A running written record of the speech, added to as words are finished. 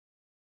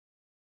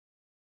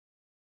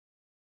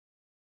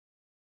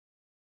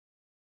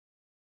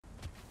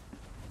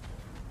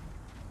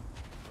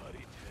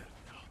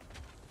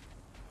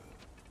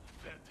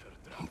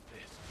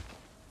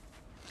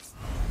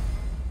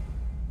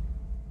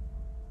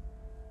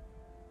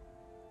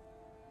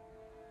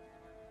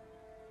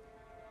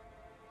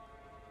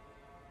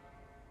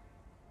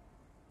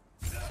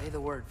the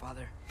word,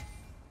 Father.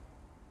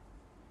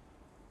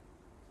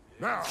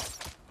 Now!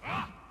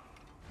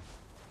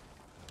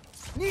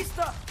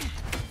 Nista!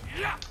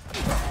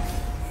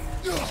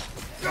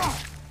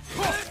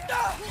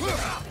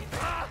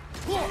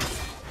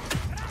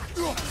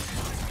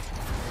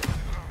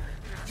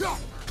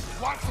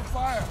 Watch the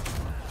fire!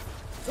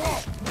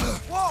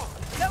 Whoa!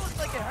 That looks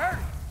like it hurt!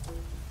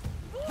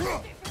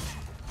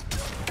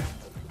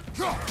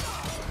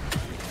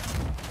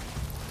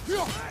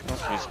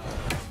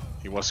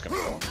 He was gonna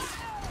fall.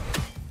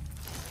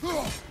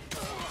 Alright.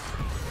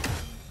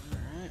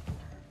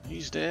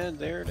 He's dead,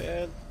 they're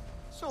dead.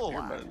 So,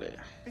 Everybody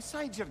dead.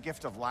 besides your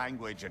gift of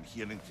language and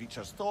hearing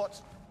creatures'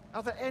 thoughts,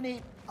 are there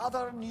any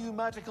other new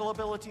magical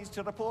abilities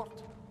to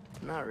report?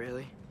 Not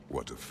really.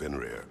 What of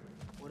Fenrir?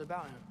 What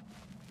about him?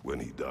 When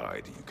he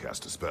died, you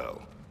cast a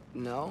spell.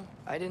 No,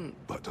 I didn't.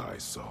 But I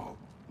saw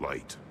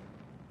light.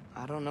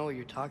 I don't know what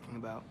you're talking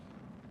about.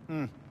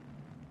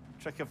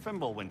 Trick of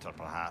Fimbulwinter,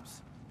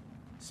 perhaps?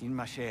 Seen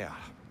my share.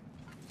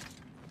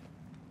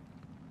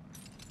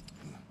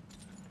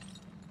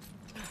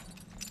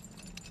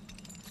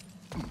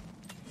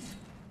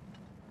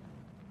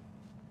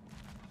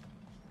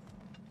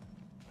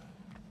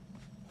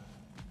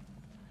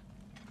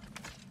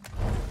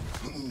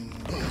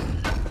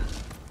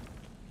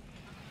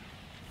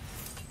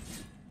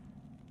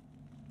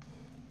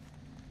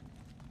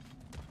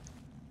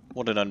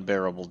 What an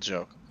unbearable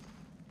joke.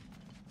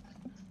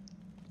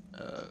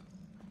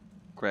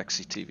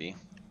 Grexy TV.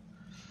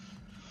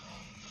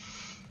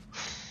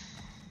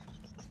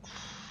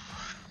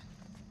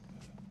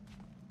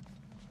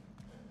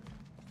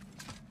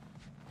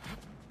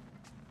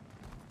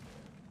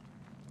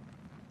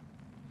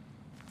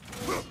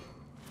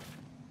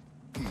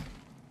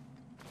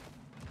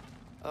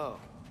 Oh,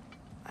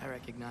 I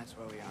recognize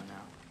where we are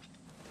now.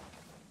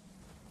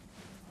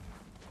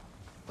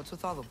 What's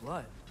with all the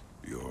blood?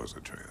 Yours,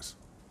 Atreus.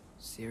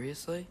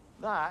 Seriously?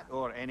 That,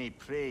 or any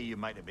prey you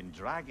might have been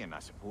dragging, I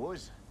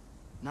suppose.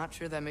 Not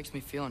sure that makes me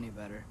feel any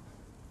better.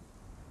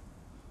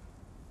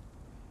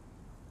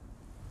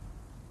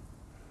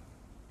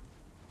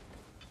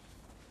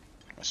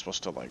 I'm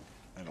supposed to, like,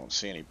 I don't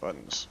see any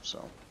buttons,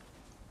 so.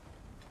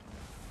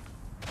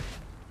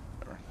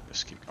 Whatever,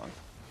 just keep going.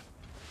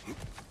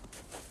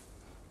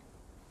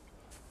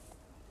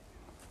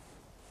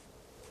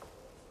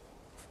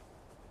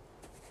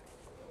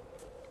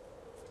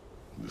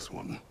 This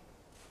one.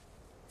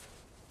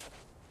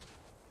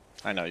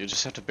 I know, you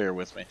just have to bear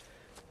with me.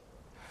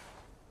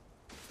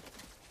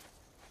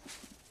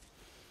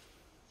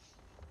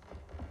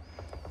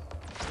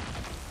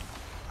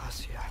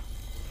 Asia.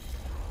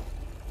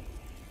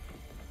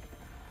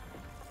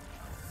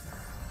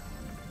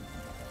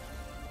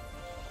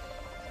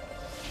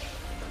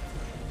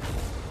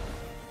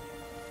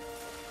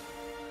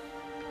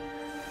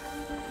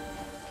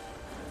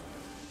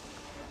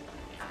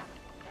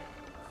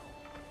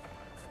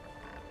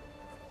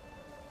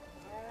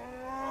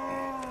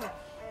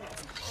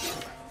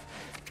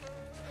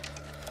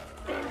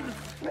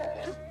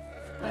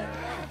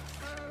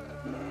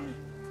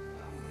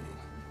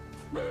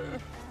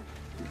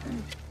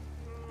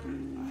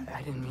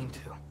 I didn't mean to.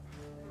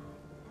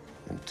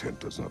 Intent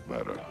does not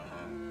matter.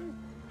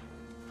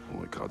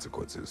 Only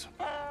consequences.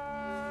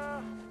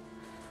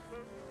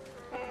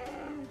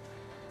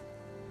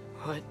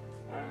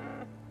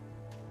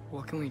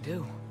 What can we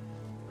do?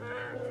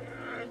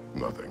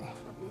 Nothing.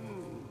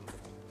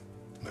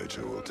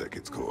 Nature will take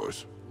its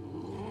course.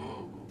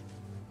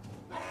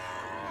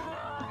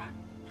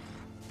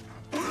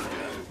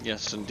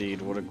 Yes,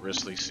 indeed, what a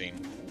grisly scene.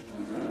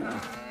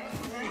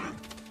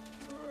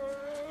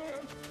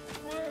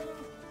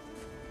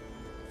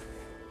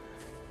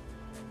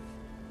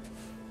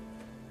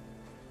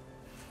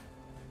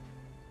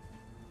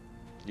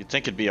 You'd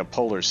think it'd be a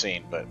polar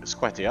scene, but it's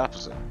quite the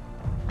opposite.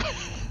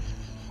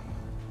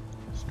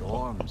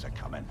 Storms are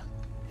coming.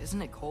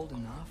 Isn't it cold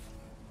enough?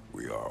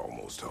 We are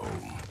almost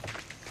home.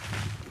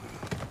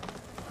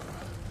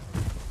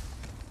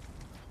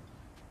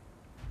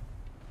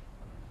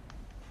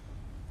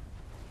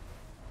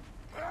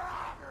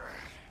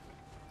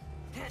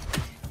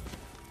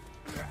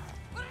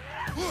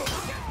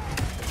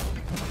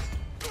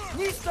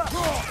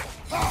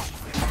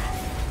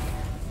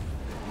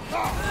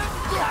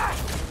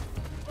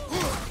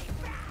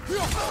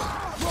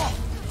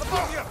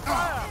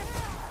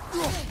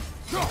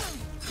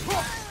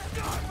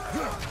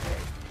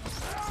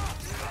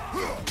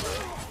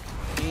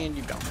 And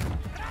you go.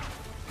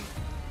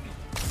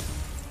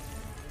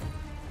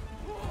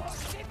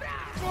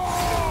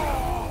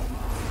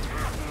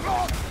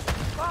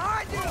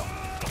 Behind you!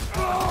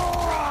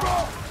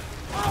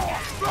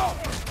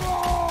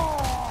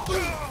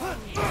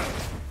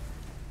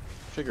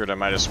 Figured I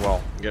might as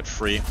well get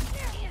free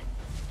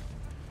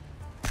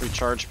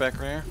charge back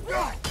right here.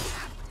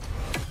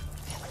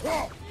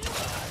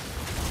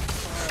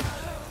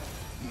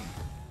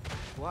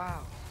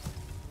 Wow.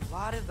 A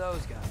lot of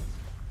those guys.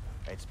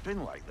 It's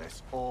been like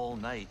this all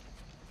night.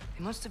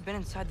 They must have been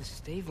inside the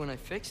stave when I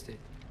fixed it.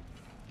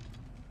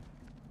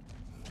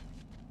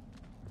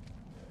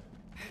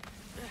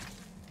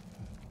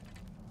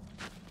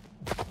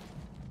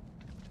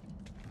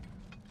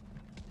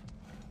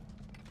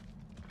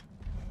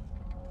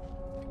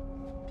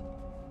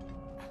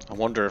 I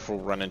wonder if we'll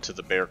run into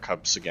the bear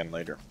cubs again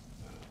later.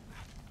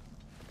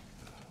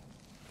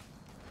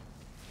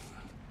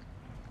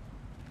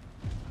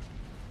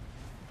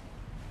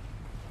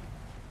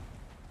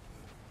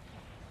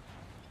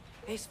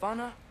 Hey,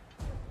 Svanna,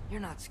 you're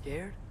not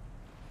scared.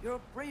 You're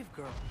a brave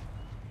girl.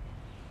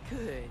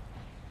 Good.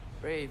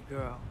 Brave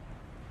girl.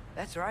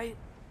 That's right.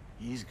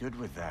 He's good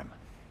with them.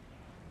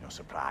 No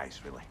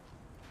surprise, really.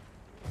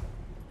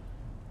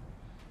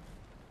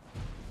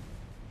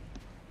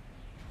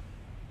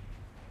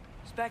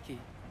 Specky,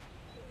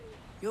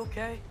 you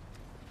okay?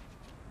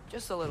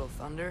 Just a little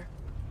thunder.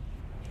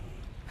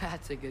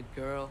 That's a good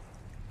girl.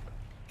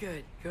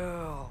 Good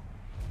girl.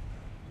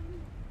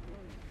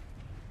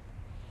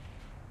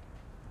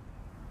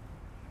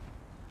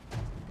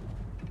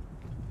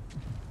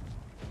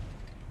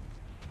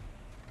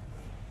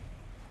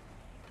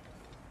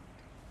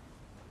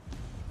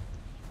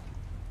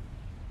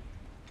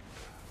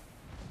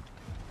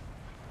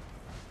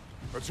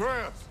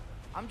 Atreus!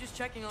 I'm just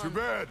checking on... To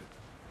bed!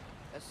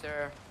 Yes,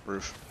 sir.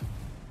 Roof.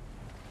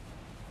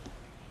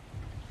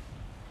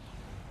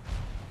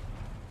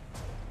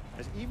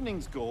 As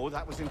evenings go,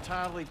 that was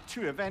entirely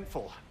too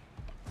eventful.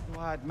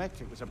 Though I admit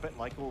it was a bit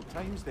like old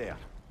times there,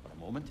 for a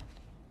moment.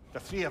 The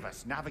three of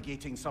us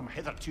navigating some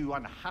hitherto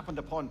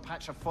unhappened-upon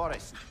patch of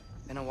forest.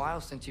 Been a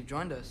while since you've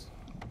joined us.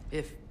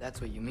 If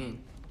that's what you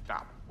mean.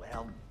 Ah,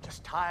 well,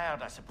 just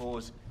tired, I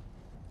suppose.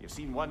 You've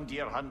seen one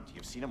deer hunt,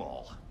 you've seen them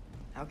all.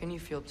 How can you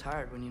feel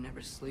tired when you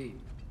never sleep?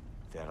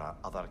 There are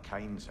other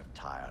kinds of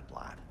tired,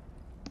 lad.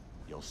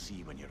 You'll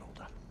see when you're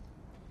older.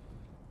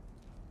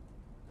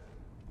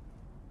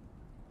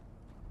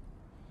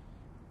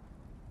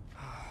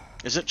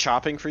 Is it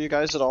chopping for you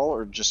guys at all,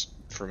 or just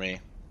for me?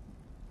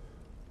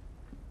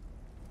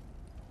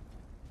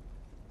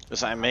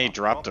 Because I may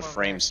drop the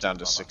frames down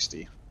to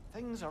 60.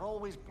 Things are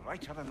always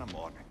brighter in the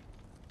morning.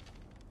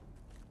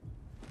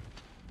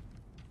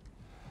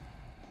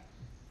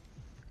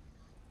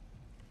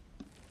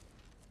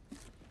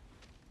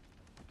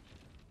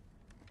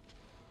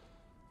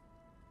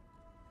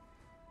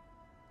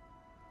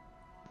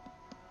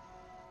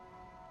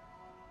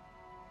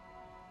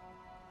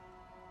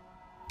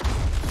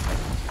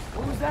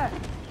 What was that?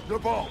 The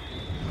ball!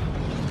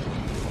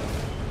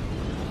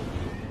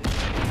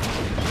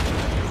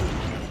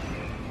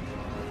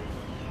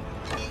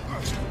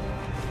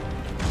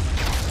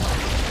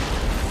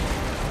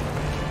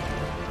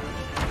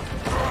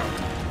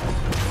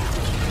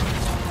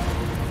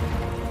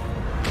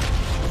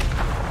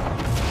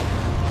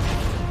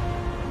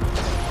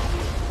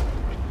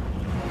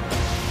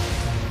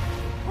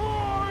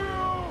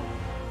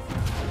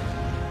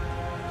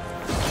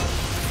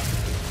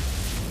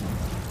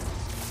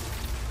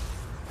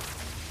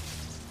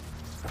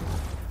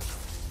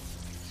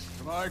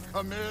 I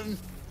come in?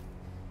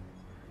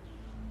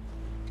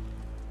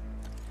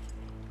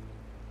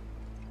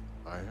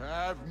 I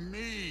have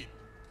meat.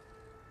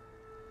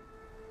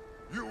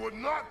 You would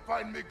not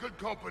find me good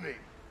company.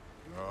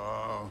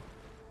 No.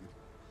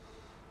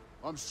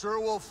 I'm sure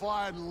we'll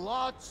find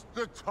lots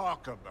to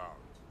talk about.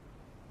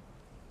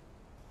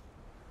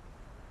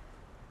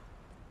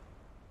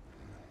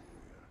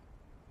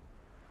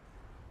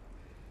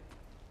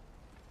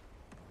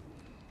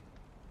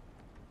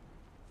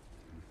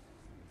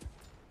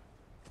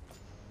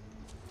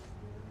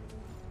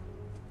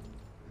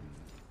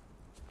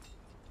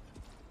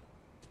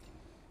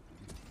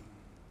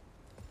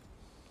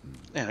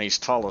 Yeah, he's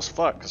tall as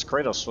fuck, because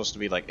Kratos is supposed to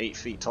be like 8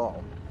 feet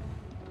tall.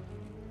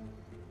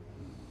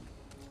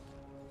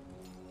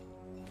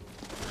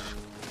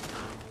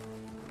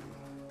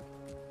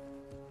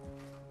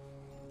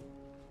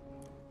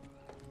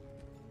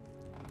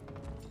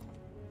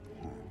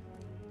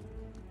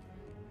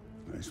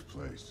 Nice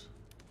place.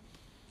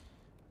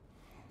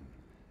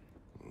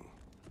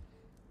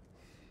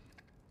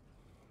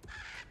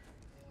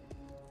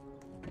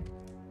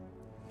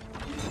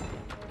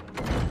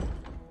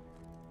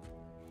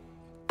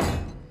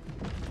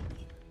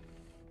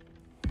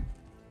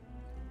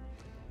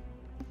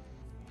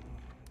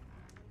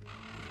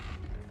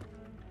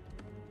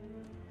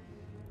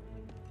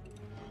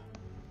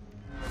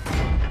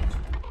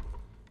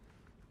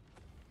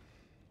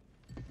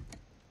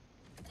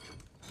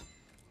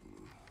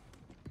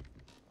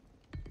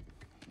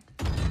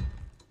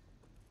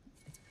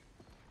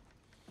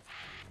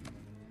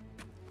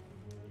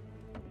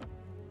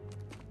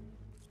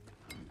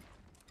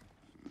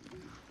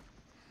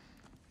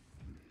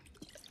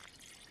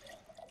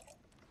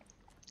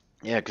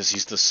 Yeah, because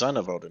he's the son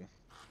of Odin.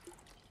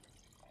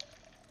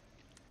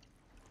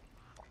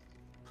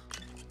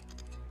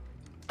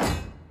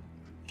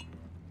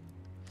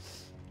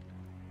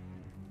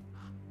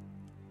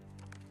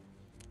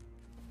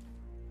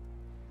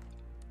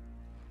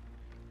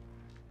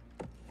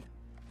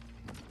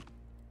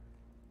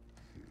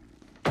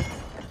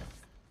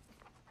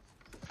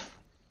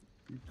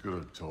 You could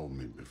have told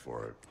me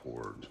before I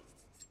poured.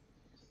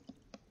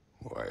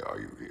 Why are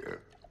you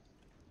here?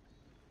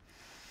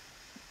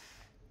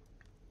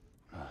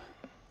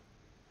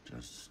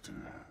 Just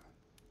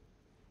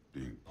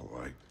being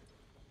polite.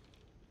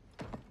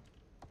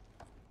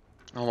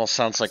 Almost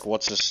sounds like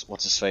what's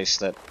his face,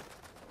 that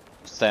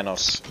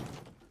Thanos.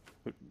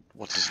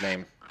 What's his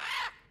name?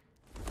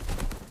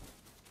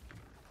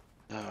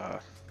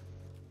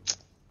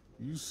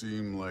 You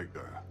seem like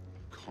a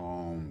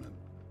calm and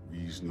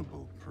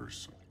reasonable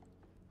person.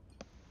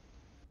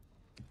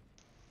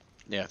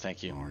 Yeah,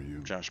 thank you. Are you?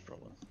 Josh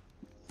Brolin.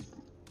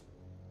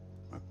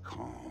 A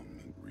calm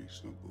and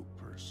reasonable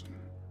person.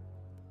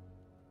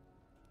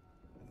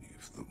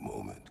 If the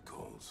moment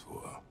calls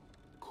for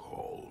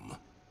calm.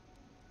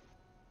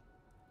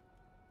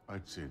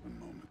 I'd say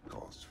the moment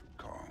calls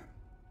for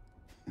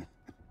calm.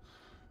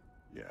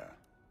 Yeah.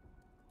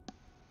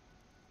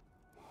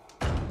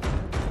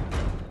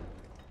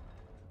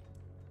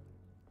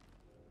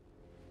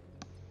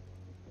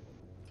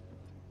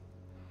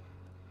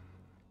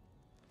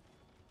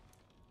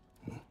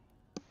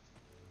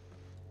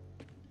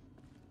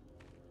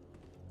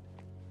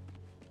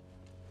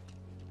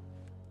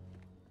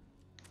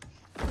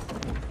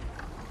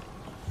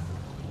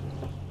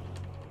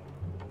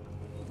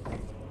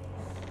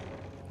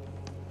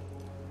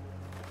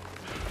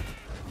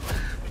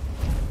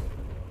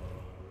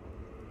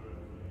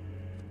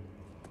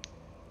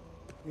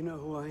 You know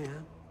who I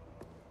am?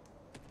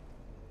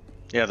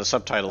 Yeah, the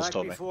subtitles Back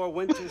told me. before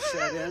winter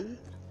set in,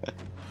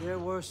 there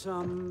were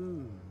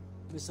some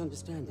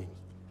misunderstandings.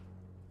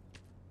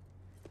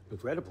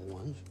 Regrettable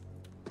ones.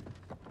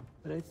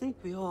 But I think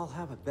we all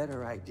have a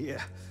better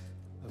idea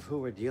of who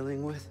we're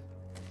dealing with.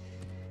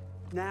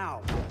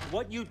 Now,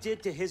 what you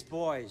did to his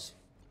boys.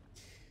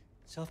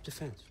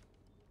 Self-defense.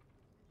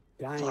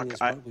 Dying Fuck, is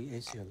what we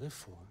Aesir live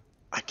for.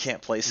 I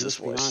can't place And this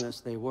let's be voice,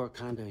 honest, they were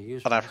kind of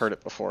useless. but I've heard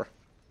it before.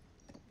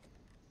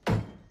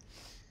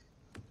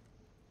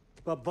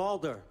 But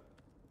Baldur,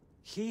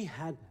 he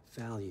had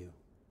value.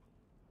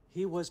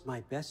 He was my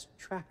best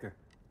tracker,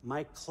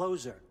 my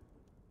closer.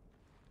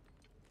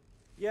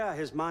 Yeah,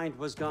 his mind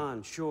was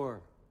gone, sure.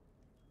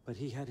 But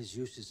he had his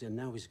uses, and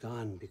now he's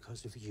gone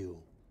because of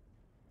you.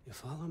 You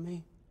follow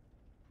me?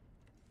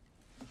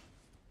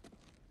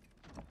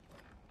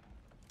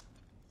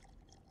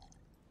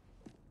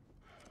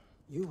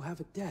 You have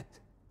a debt.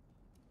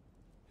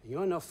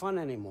 You're no fun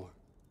anymore.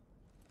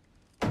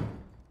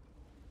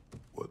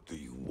 What do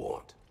you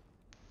want?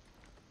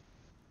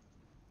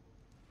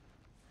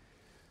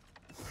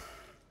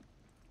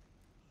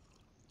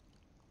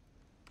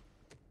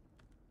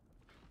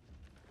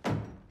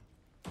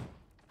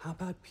 How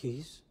about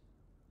peace?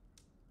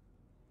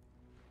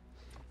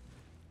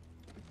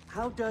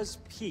 How does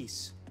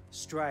peace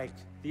strike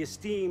the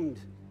esteemed,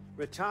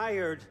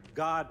 retired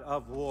god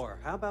of war?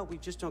 How about we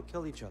just don't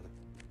kill each other?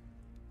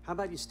 How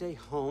about you stay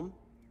home,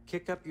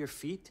 kick up your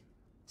feet,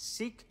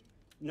 seek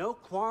no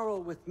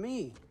quarrel with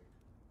me,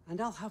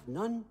 and I'll have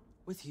none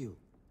with you.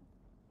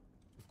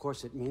 Of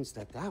course, it means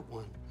that that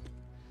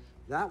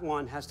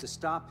one has to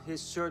stop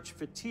his search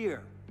for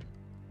Tyr.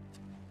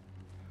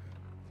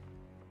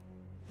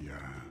 Yeah.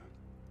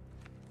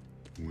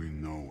 We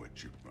know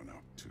what you've been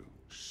up to.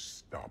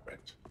 Stop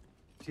it.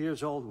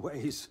 Tyr's old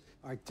ways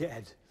are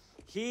dead.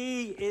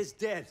 He is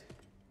dead.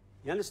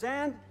 You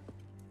understand?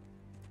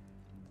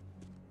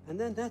 And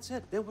then that's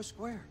it. Then we're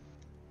square.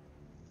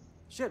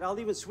 Shit, I'll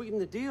even sweeten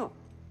the deal.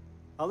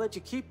 I'll let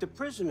you keep the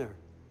prisoner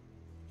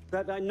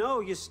that I know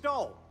you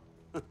stole.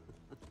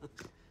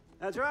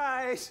 That's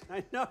right.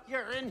 I know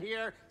you're in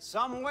here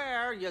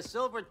somewhere, you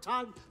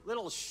silver-tongued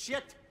little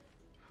shit.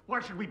 Why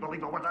should we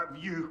believe a word out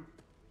of you?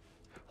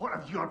 What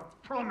have your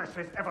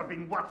promises ever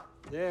been worth?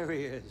 There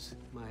he is,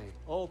 my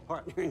old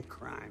partner in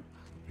crime.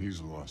 He's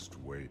lost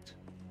weight.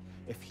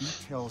 If he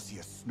tells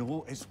you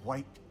snow is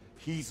white,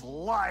 he's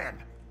lying.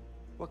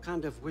 What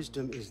kind of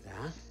wisdom is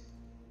that?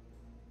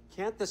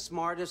 Can't the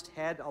smartest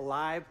head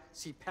alive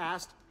see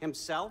past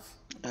himself?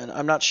 And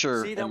I'm not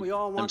sure. See that we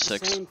all want the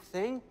M6. same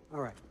thing?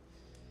 All right.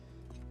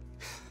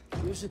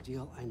 Here's a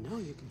deal I know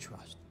you can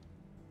trust.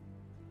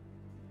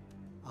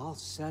 I'll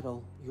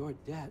settle your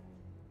debt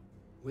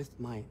with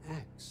my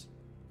ex.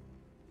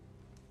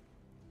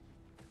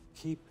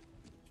 Keep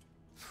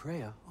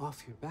Freya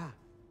off your back.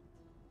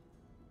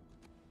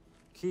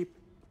 Keep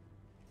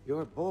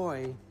your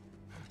boy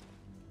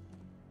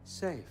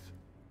safe.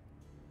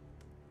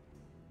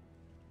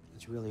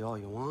 That's really all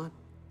you want,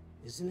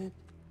 isn't it?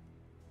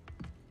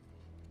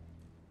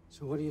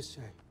 So what do you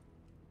say?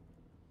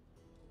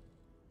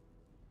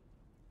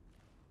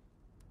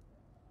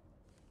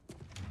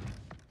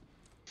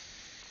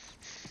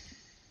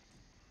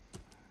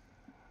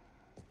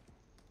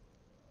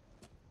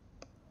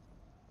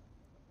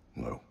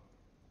 No.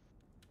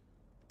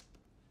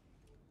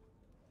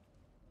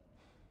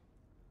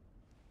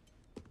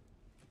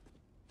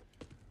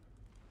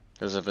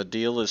 Because if a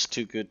deal is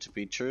too good to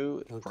be true,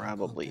 it Don't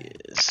probably okay.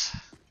 is.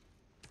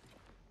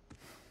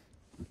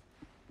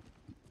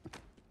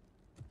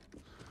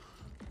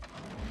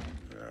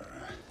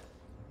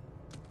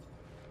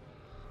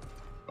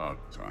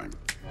 About time.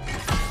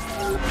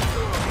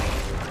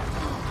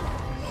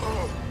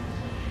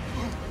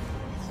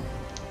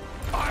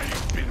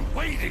 I've been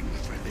waiting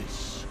for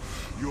this.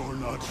 You're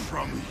not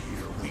from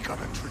here. We got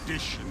a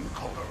tradition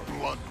called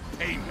blood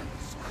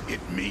payments.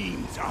 It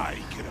means I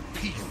get a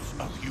piece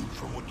of you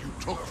for what you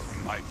took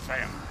from my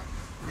family.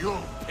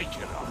 You'll pick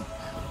it up.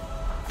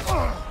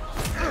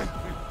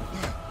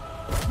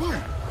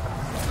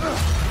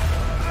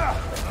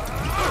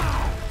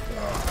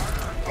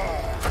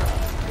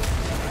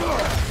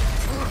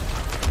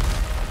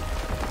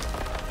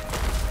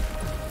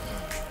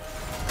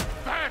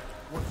 That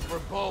was for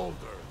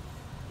Baldur.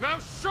 Now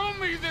show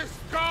me this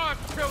god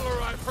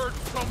killer I've heard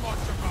so much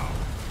about.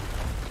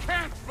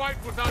 Can't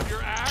fight without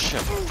your axe,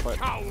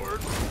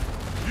 coward.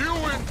 You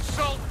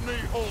insult me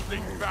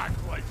holding back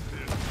like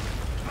this.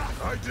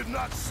 I did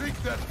not seek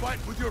that fight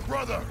with your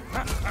brother.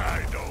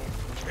 I don't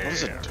care. What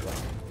is it doing?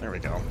 There we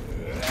go.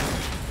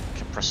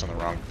 Keep pressing the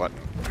wrong button.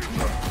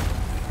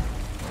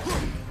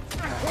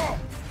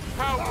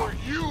 How were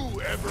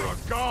you ever a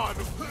god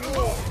of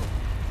war?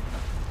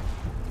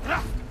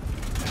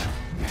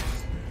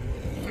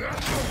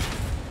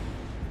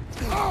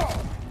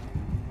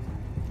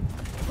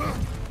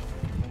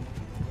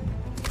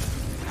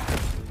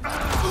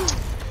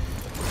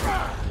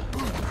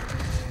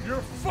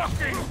 You're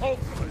fucking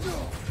hopeless.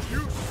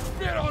 You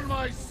spit on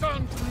my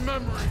son's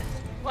memories.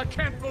 I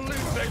can't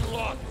believe they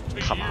lost to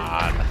you. Come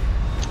on.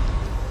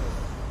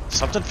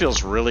 Something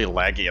feels really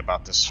laggy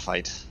about this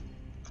fight. It's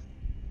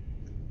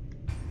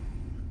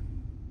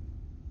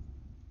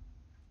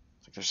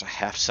like there's a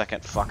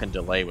half-second fucking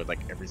delay with like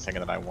everything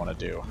that I want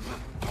to do.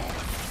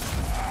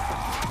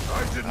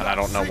 And I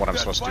don't know what I'm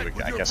supposed to do.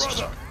 I guess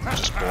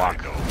just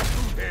block.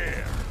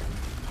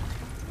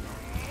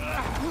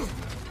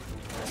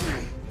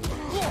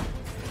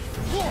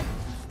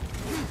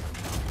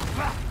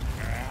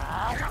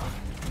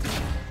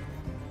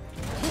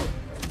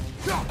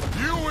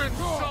 You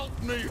insult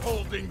me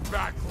holding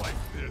back like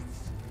this.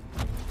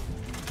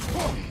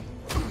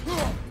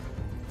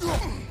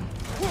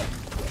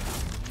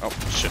 Oh,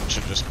 shit,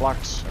 just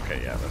blocked. Okay,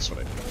 yeah, that's what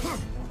I did.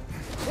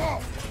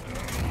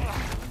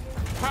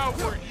 How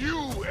were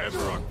you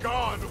ever a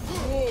god of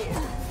war?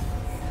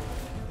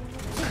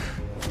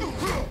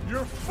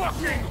 You're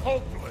fucking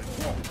hopeless.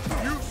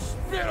 You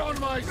spit on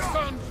my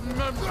son's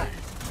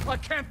memories. I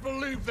can't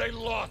believe they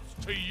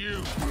lost to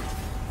you.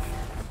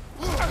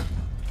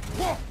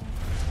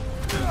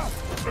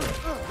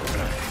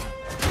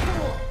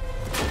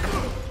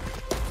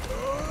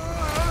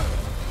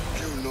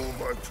 You know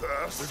my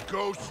past? The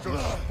ghost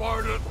of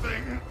Sparta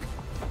thing?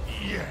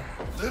 Yeah.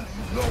 Then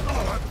you know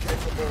what I'm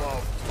capable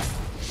of.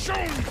 Show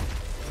me!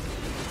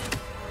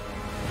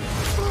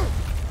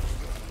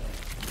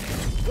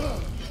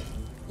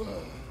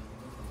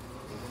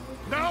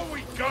 Now we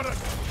gotta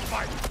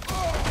fight.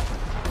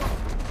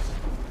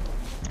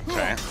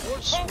 Okay.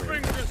 Was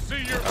hoping to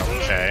see your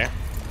Okay.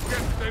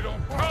 Guess they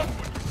don't come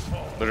when you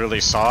fall.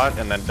 Literally saw it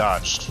and then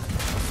dodged.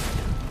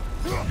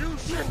 You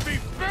should be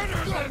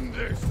better than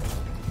this.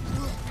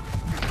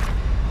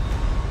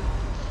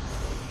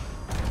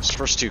 His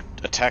first two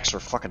attacks were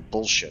fucking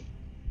bullshit.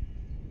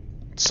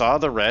 Saw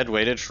the red,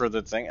 waited for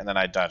the thing, and then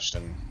I dodged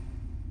and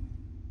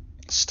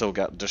still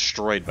got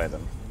destroyed by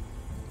them.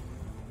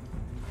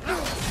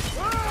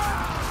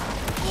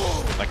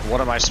 Like,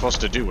 what am I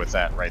supposed to do with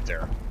that right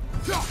there?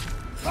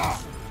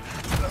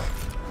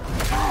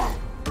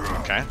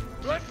 Okay.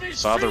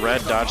 Saw the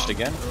red, dodged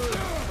again.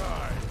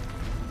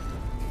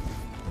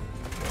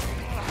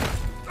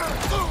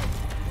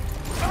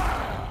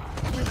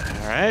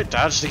 Alright,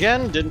 dodged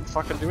again, didn't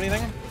fucking do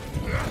anything.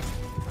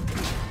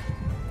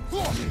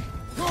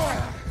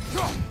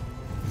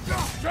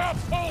 Stop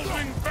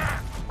holding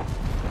back!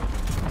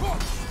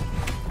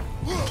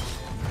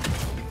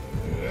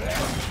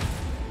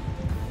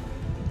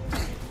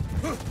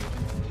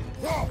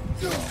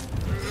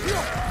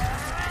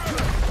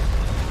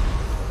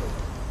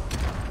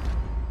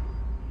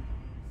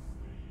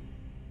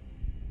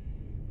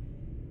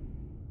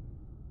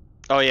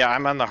 Oh yeah,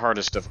 I'm on the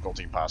hardest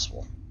difficulty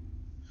possible.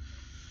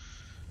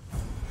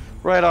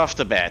 Right off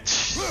the bat.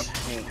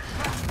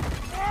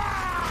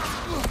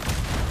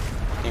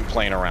 Ain't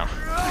playing around.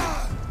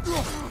 You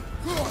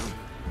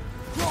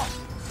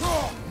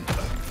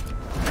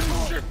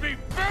should be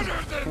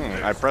better than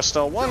this. I pressed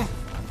L1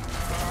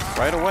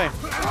 right away.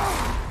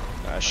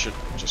 I should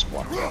just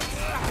walk off.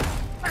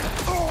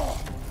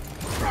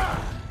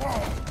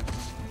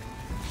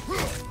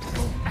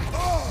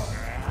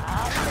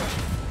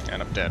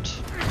 And I'm dead.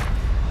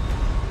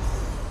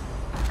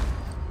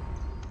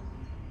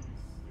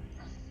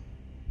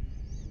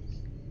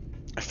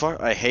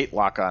 I hate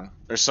lock-on.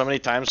 There's so many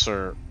times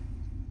where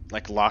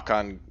like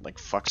lock-on like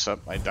fucks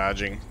up my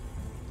dodging.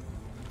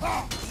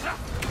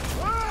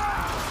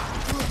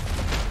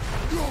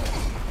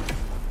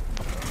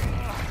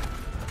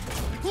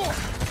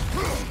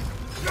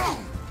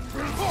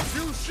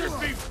 You should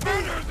be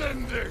better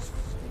than this.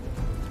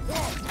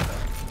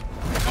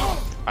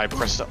 I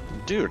pressed L,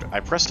 dude, I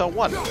pressed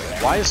L1.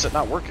 Why is it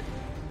not working?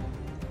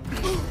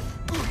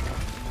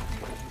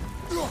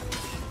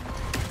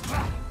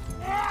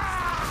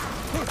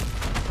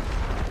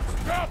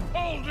 Stop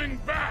holding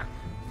back.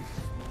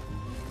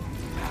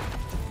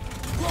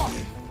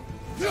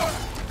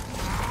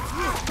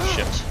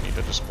 Shit, need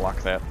to just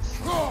block that.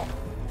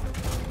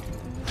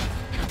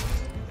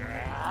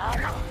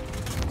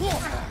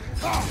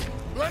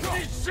 Let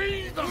me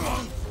see the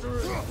monster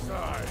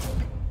inside!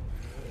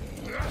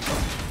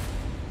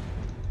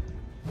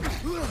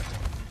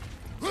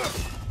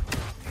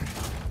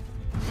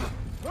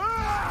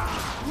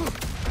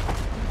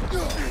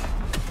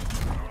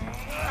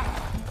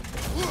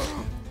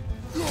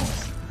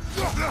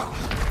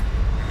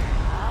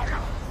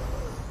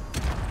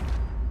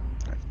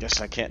 Guess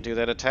I can't do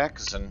that attack,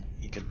 because then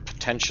he could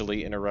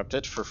potentially interrupt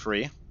it for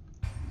free.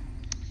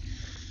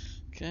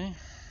 Okay.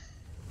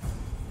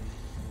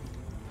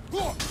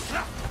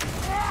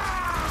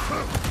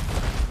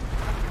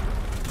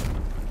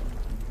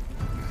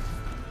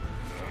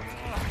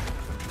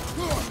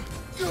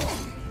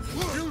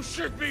 You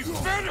should be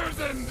better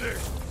than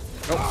this!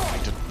 Oh, I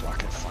didn't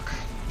block it, fuck.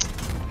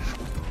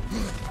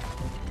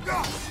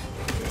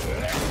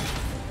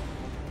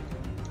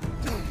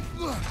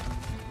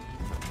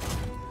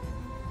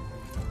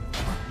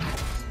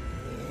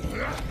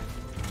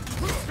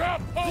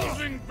 Stop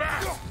holding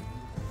back!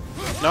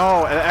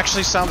 No, it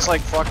actually sounds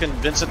like fucking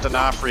Vincent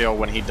D'Onofrio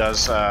when he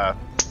does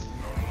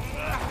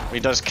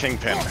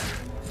Kingpin.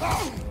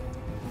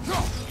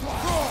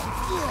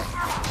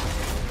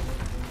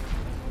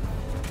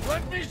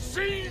 Let me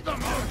see the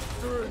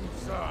monster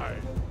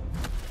inside!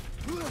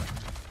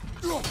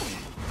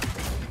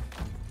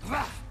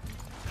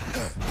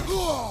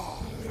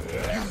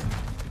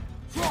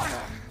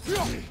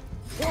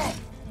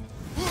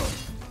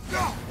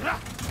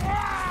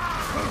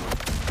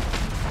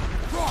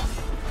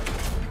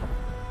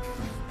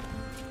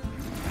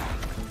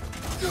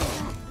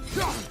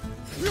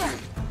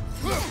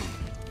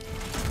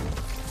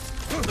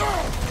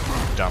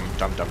 Dumb.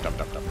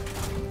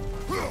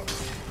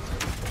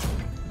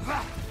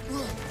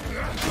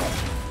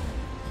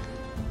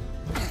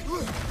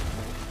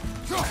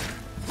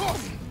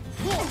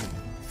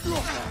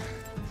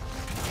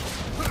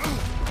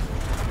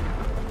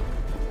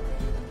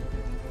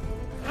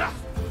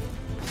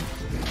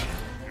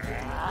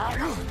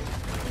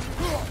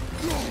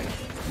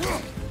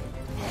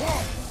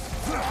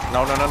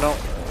 No.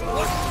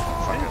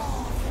 Fuck it.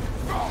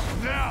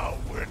 Now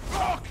we're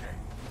talking!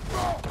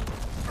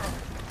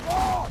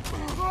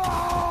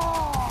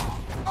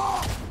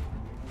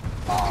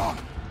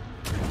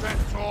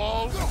 That's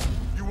all?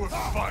 You were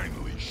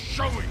finally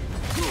showing!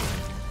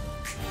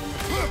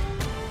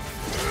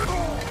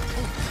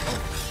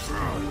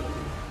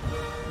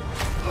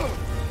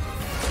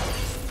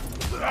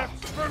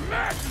 That's for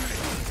madness!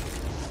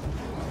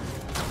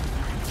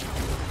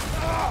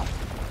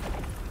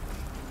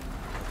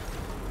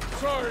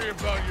 Sorry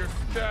about your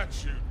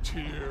statue,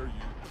 Tyr,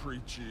 you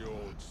preachy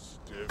old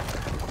stiff.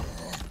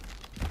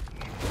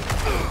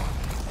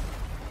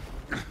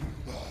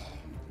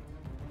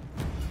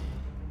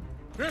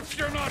 If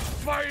you're not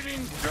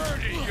fighting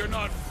dirty, you're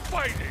not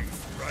fighting,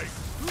 right?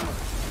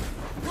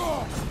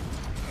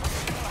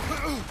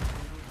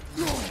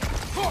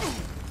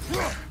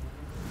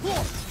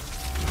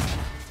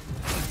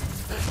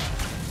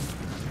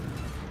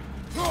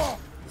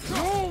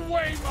 No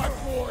way my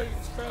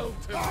boys fell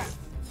to this!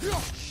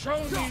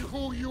 Show me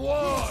who you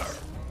are!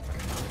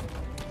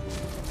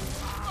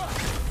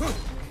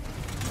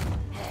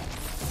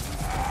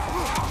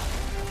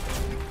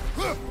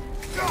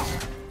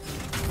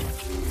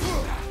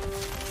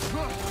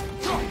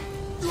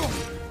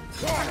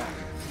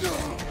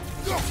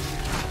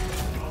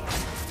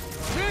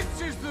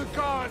 This is the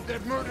god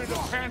that murdered a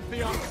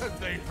pantheon because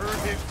they hurt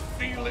his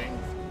feelings?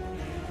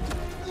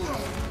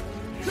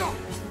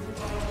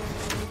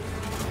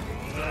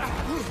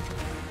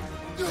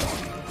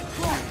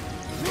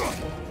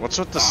 What's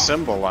with the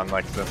symbol on,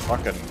 like, the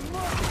fucking...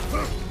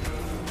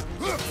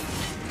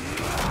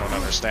 I don't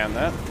understand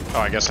that.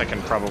 Oh, I guess I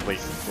can probably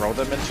throw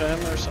them into him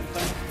or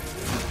something?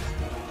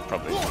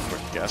 Probably a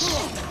quick guess.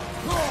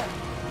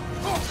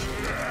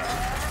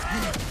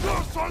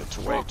 But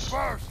to wait.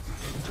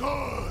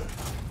 Good.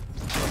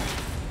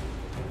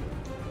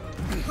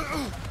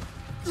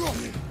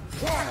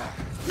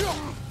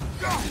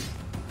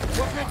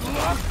 Was it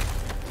luck?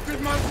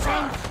 Did my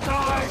son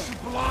die to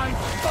blind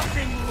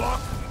fucking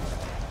luck?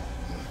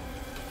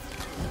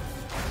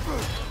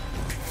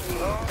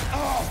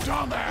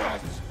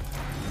 Dumbass!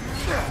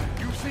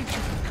 You think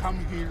you can come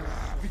here,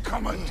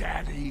 become a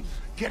daddy,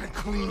 get a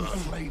clean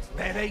slate?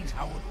 That ain't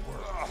how it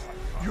works.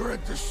 You're a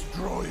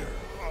destroyer,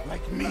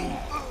 like me.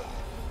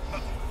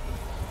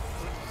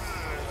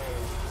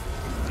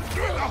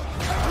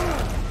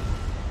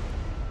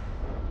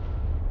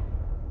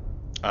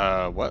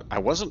 What? I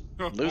wasn't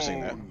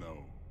losing that.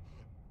 No.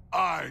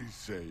 I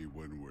say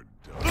when we're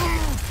done.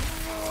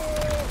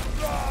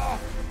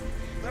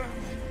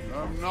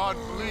 I'm not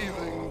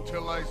leaving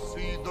till I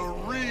see the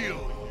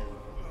real you.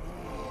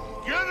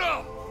 Get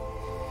up!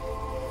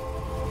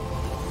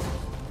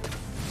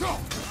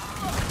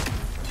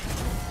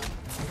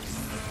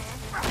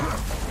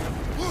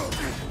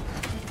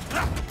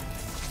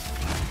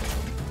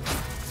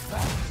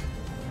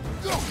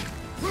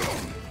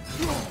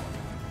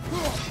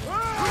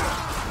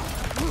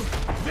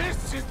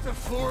 a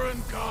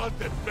foreign god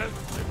that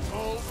bends its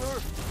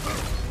over?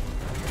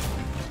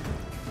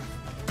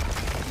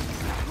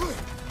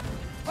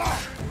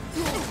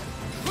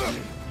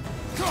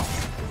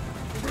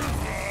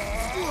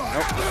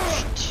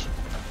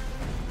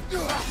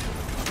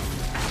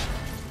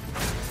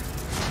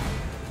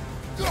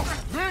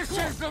 This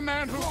is the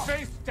man who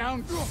faced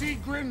down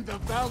Sigrun, the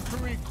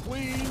Valkyrie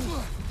Queen.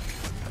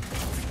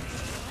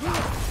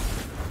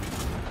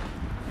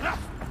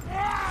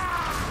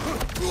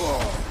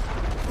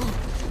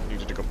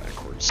 Needed to go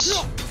backwards.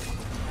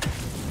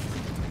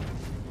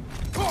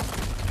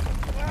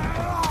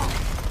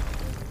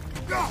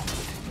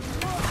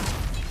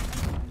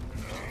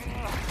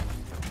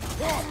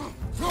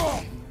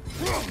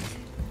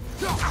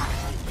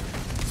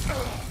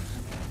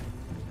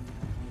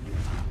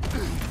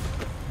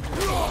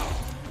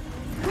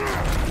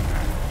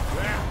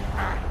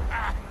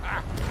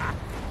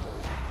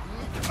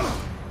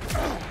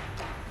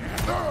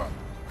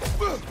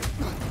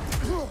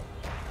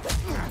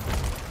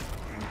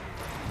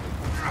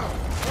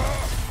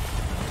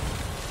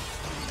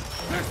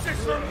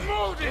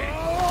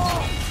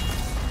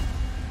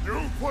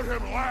 You put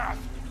him last,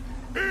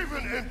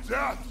 even in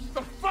death.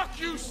 The fuck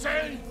you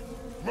say?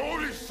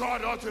 Modi saw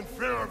nothing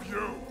fair of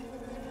you.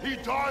 He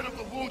died of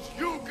the wounds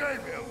you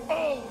gave him.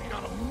 Oh, we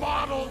got a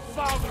model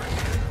father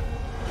here.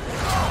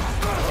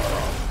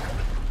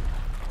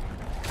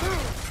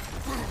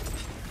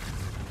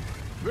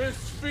 This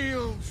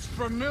feels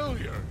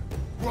familiar.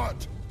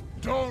 What?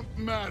 Don't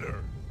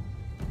matter.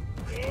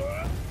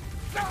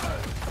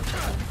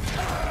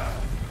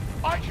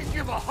 I can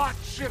give a hot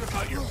shit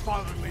about your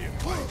fatherly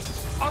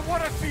advice. I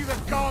want to see the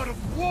god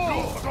of war.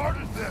 You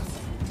started this.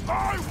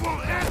 I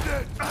will end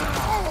it.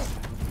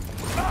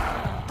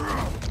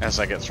 As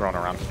I get thrown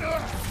around.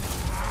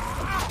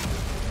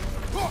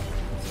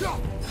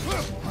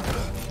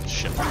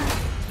 Shit.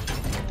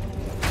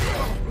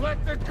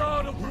 Let the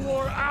god of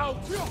war out.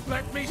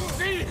 Let me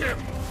see him.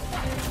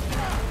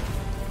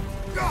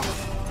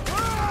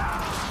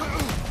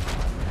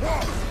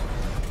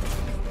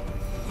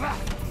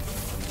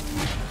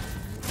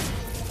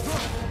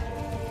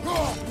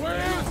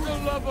 Where's the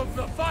love of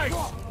the fight?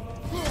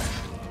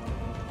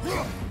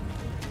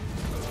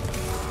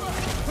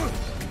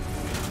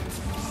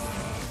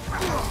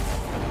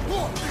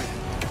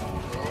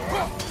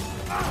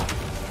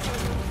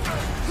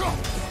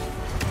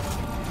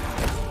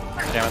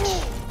 Damn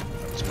it.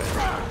 That's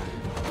better.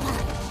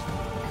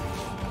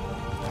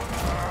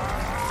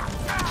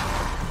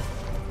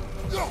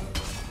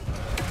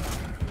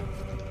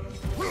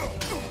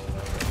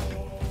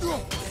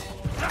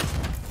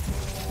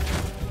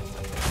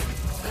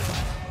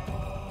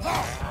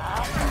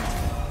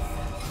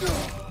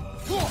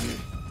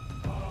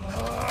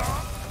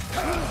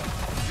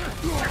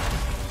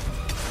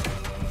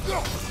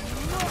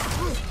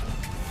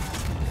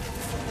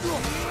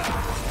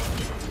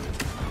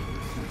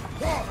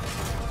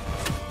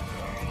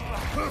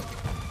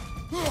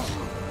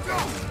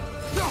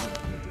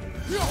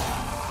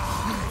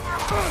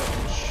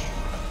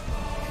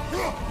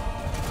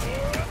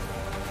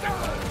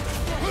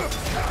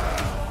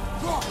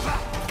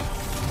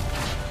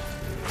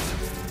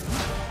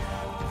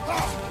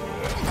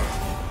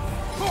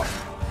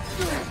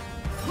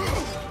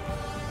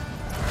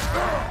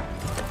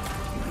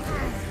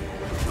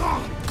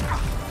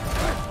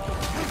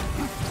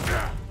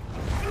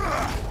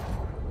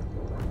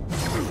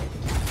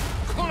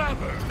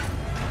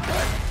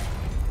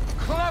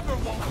 Clever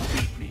won't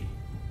beat me.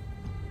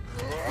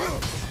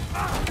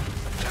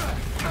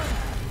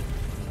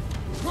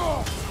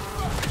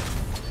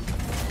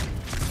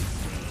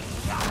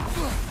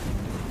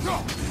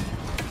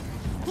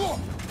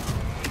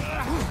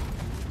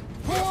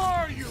 Who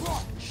are you?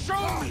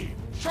 Show me!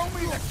 Show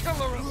me the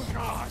killer of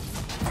gods!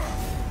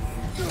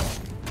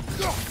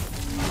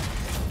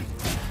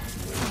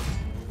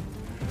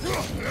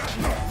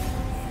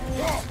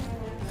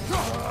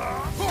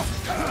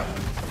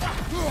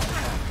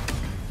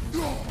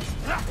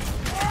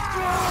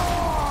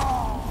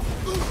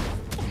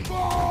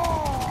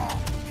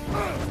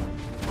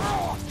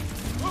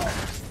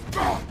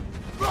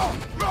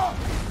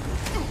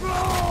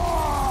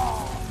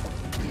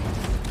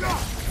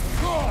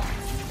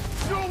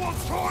 You will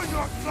try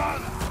your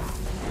son!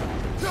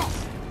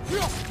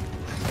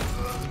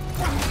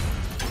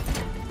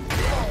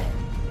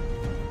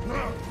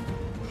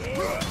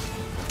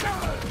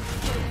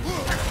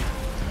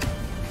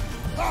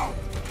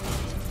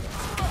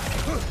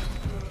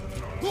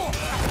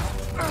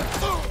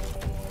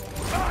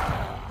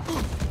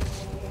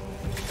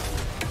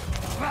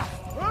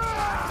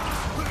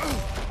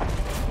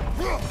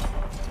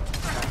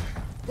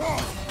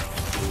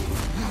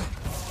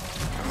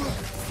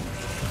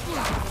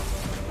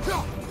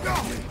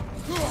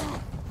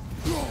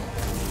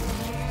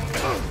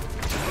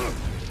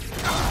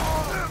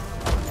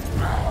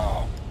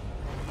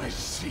 I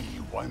see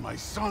why my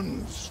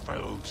sons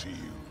fell to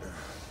you.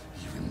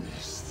 Even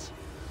this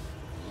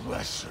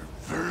lesser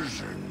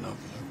version of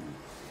you.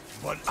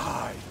 But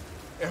I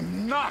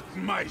am not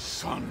my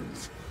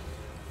sons.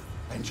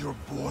 And your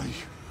boy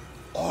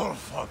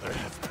Allfather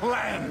has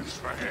plans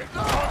for him.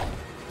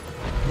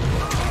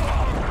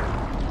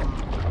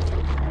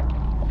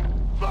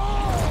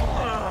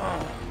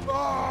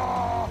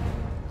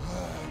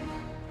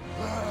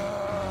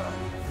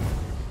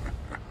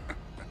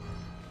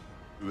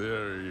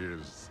 There he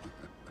is.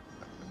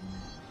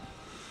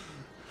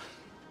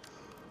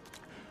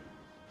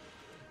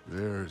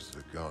 There's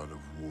the god of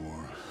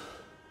war.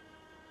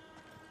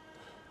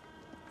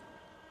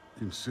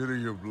 Consider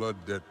your blood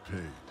debt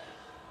paid.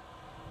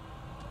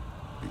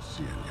 Be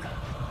seeing you.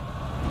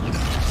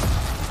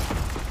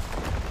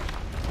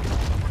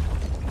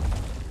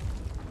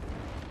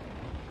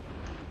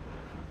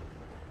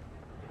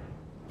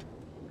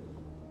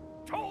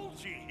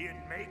 Told you he'd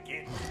make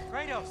it.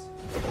 Kratos,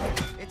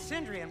 it's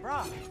Sindri and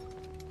Brock.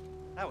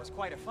 That was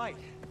quite a fight.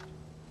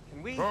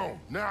 Can we? Oh,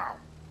 now!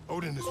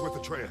 Odin is with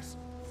Atreus.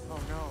 Oh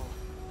no.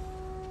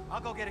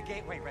 I'll go get a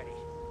gateway ready.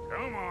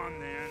 Come on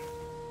then.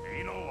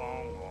 Ain't a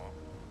long walk.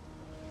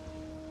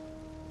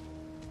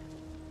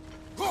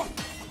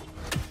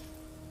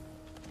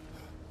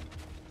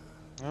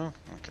 Oh,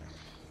 okay.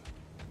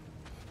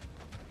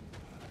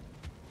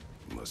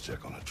 Must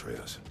check on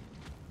Atreus.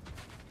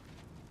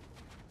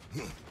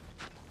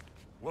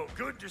 Well,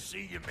 good to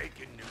see you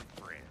making new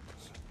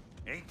friends.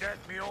 Ain't that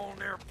me old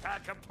there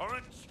pack a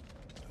punch?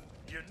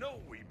 You know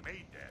we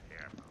made that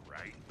hammer,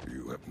 right?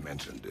 You have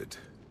mentioned it.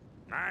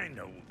 I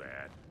know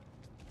that.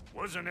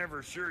 Wasn't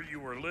ever sure you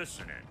were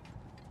listening.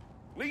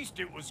 Least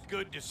it was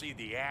good to see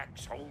the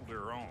axe hold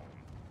her own.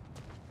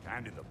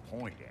 Kind of the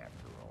point,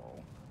 after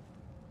all.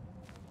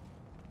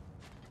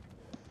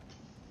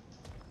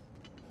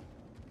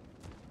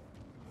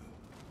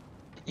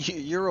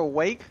 You're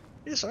awake?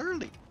 It's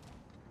early.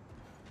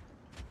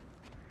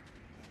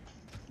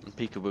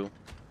 Peekaboo.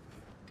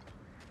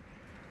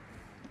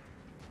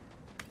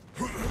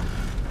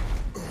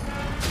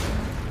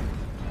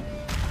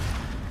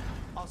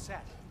 All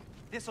set.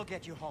 This'll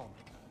get you home.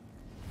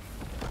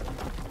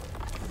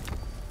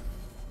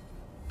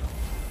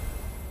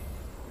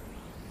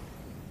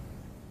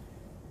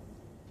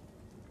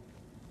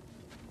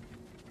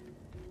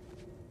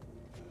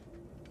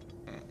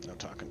 No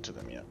talking to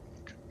them yet.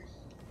 Okay.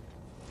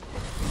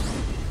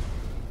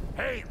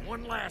 Hey,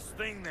 one last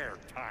thing there,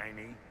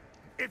 Tiny.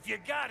 If you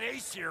got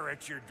Aesir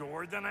at your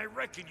door, then I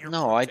reckon your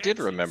No, I did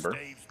protection remember.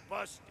 stave's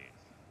busted.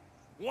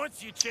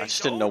 Once you chase I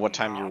just didn't know what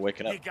Odin time you were off,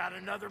 waking up. You got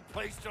another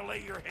place to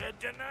lay your head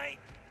tonight?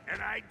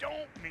 And I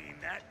don't mean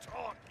that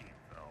talking,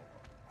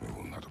 though. I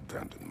will not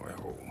abandon my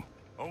home.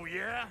 Oh,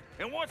 yeah?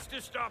 And what's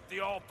to stop the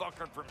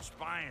all-fucker from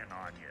spying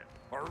on you?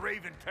 Or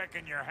Raven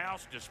pecking your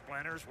house to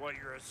splinters while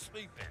you're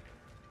asleep in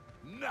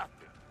it?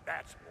 Nothing,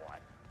 that's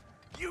what.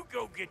 You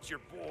go get your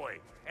boy,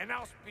 and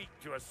I'll speak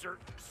to a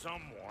certain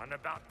someone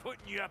about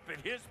putting you up at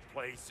his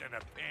place in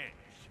a pinch.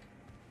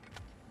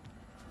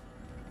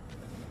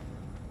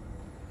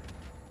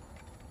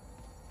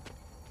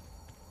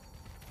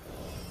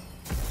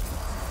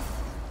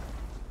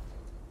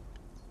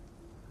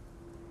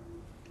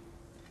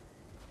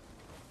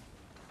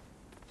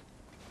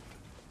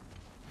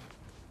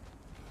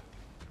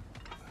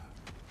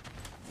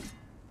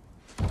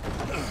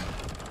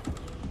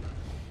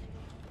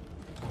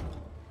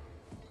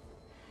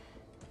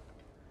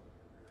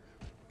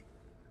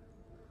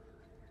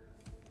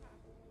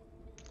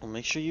 Well,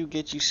 make sure you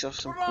get yourself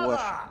some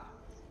coffee.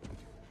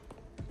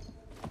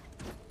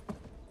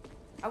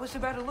 I was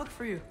about to look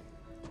for you.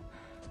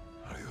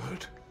 Are you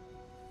hurt?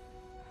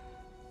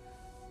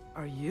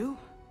 Are you?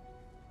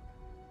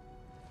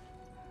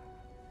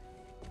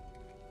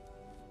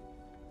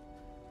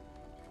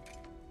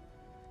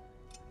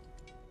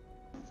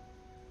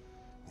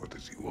 What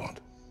does he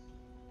want?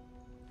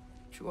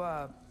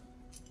 To,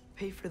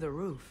 pay for the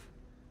roof.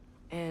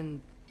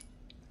 And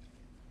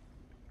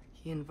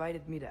he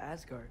invited me to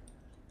Asgard.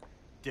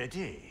 Did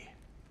he?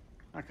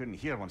 I couldn't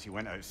hear once he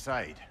went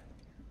outside.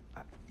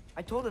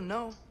 I told him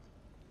no.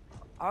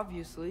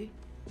 Obviously.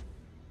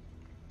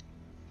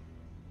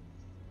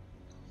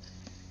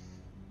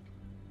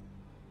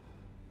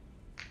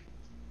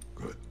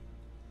 Good.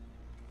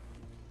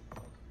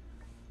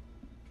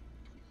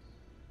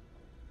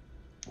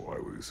 Why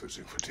were you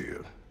searching for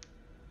Tyr?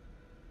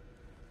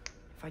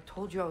 If I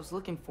told you I was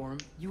looking for him,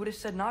 you would have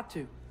said not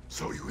to.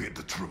 So you hid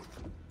the truth.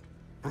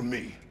 From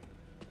me.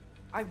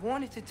 I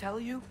wanted to tell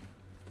you.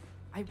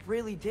 I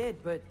really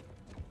did, but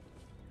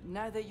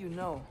now that you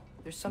know,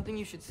 there's something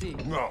you should see.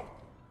 No.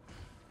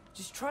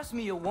 Just trust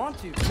me, you'll want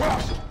to.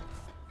 Trust!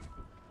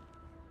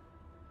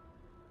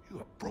 You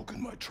have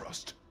broken my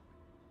trust.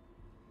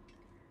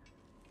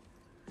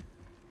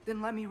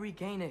 Then let me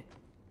regain it.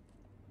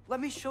 Let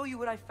me show you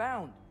what I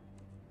found.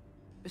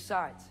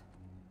 Besides,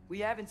 we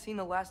haven't seen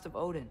the last of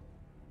Odin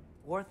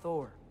or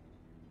Thor.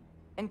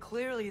 And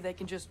clearly they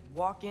can just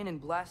walk in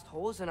and blast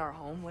holes in our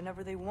home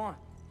whenever they want.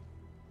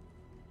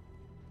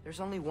 There's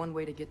only one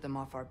way to get them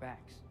off our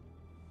backs.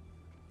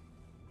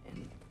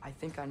 And I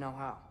think I know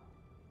how.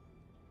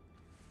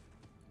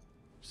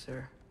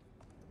 Sir.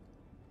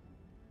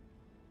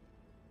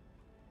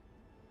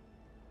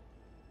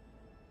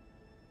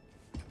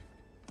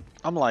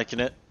 I'm liking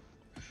it.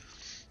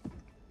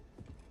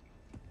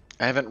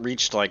 I haven't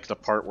reached like the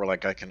part where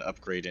like I can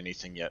upgrade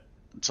anything yet.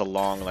 It's a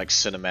long like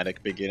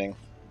cinematic beginning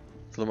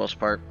for the most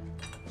part.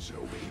 So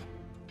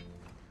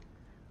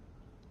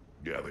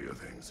gather your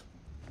things.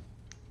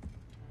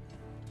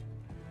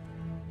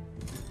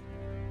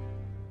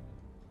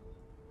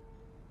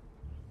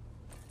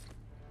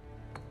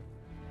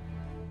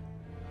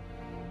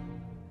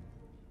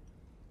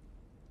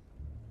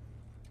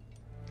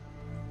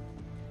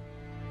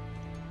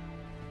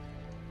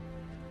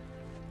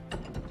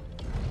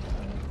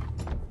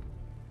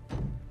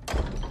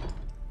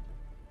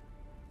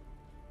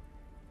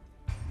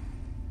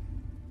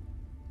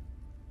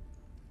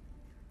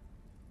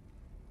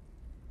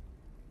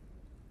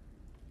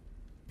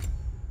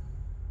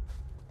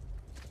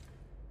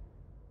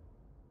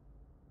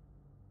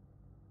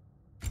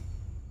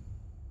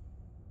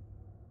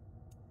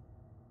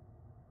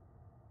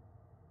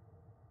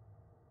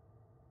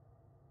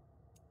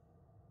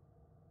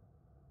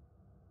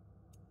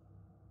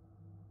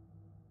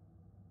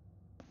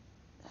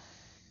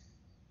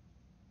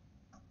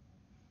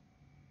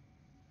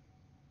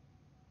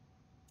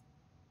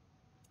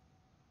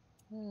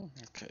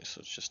 Okay, so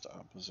it's just the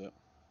opposite.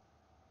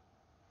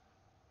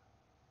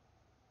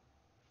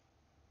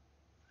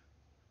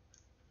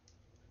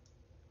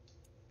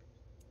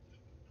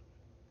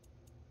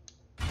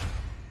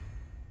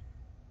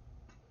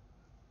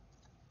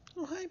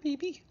 Oh, hi,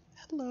 baby.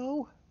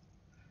 Hello.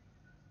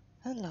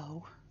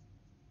 Hello.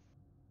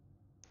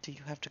 Do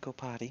you have to go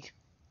potty?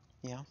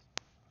 Yeah.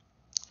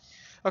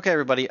 Okay,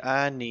 everybody.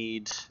 I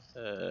need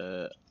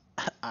a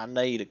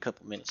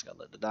couple minutes. Gotta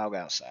let the dog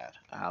outside.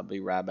 I'll be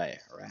right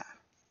back. All right.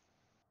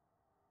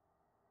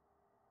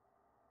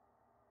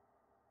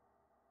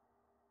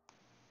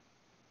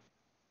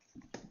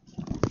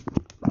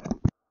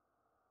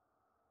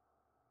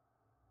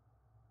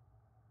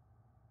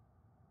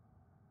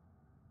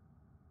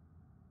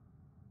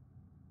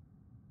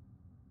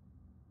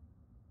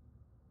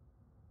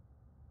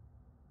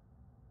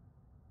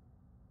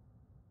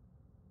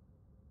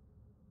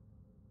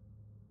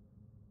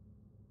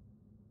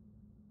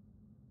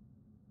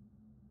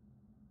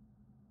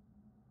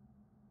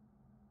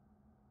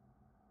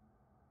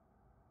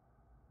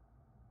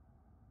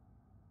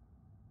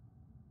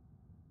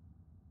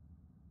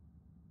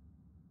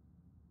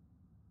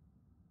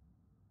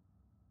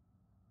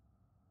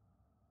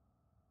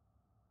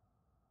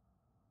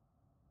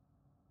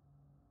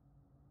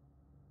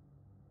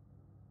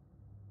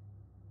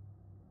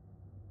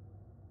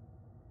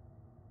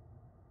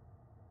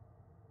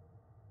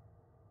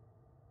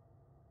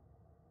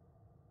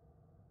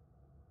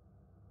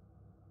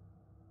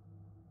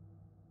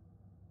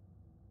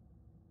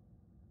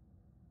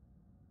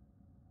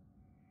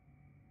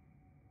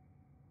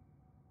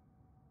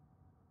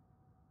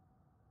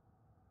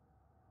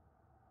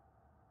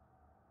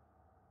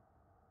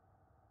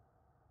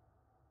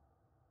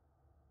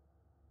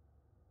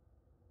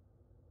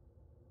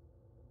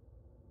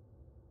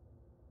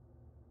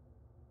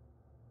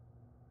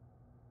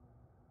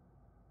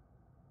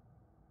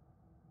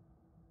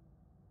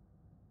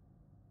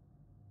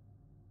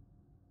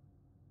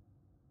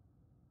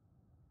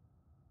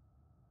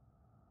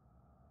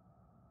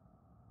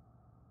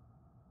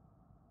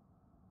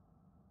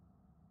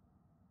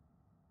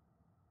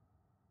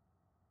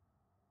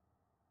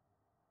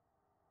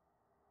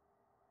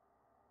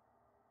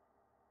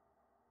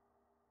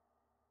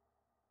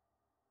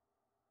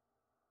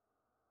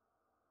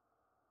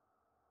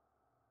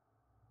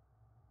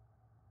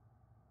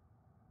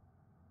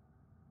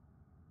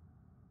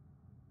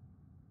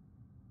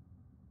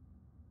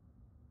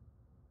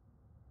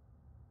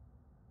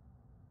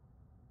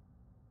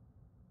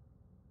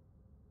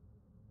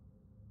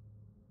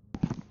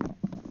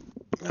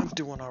 I'm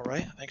doing all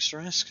right. Thanks for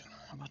asking.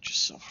 How about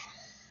yourself?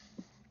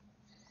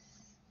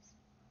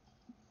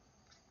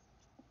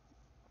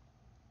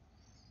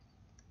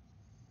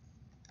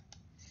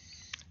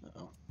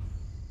 Uh-oh.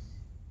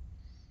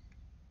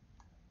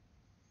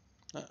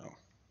 Uh-oh.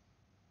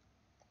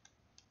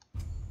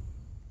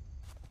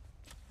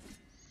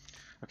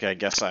 Okay, I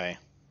guess I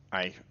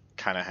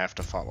kind of have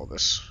to follow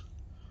this.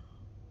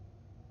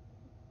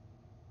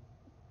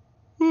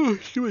 Oh,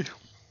 excuse me.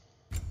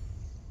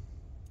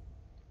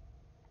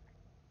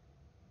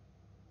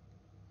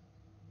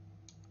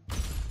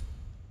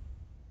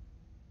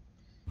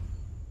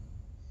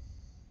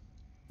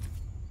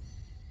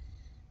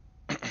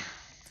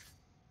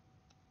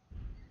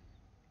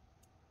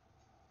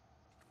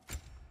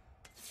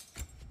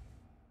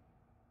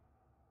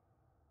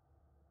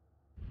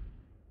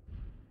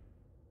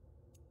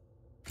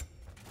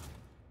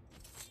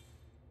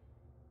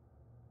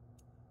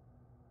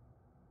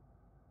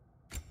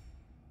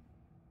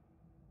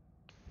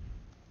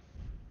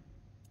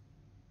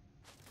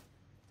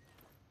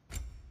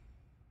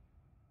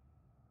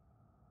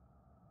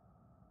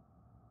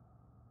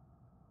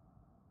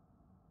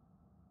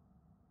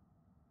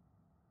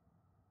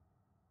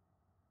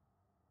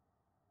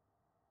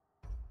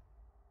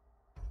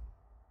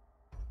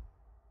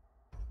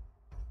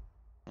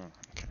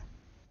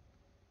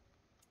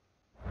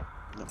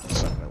 No,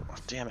 it's not, no.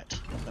 Damn it.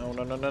 No,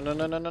 no, no, no, no,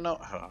 no, no, no, no.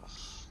 Oh.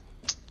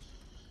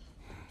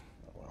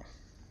 Oh, well.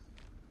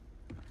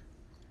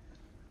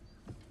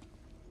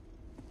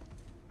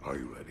 Are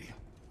you ready?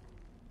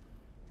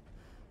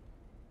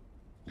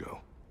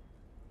 Go.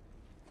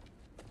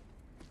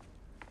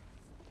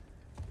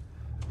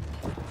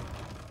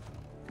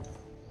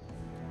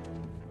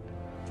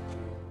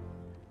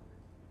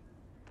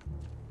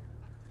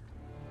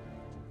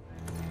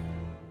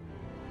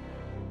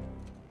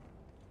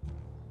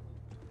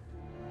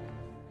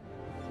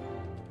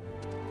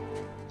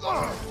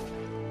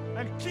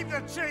 And keep the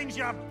change,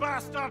 you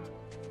bastard!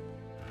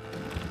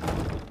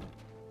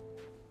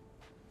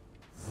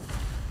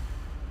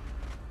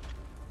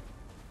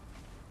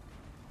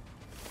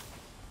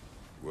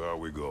 Where are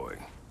we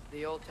going?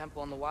 The old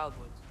temple in the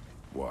Wildwoods.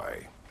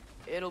 Why?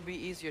 It'll be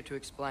easier to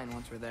explain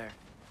once we're there.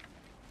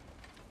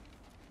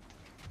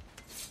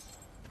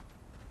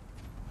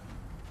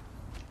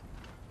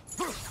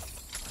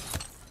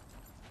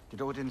 Did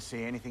Odin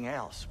say anything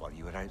else while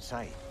you were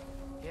outside?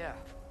 Yeah.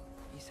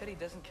 He said he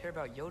doesn't care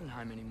about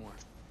Jotunheim anymore.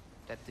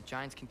 That the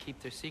giants can keep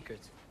their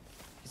secrets.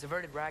 He's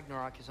averted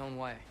Ragnarok his own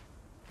way.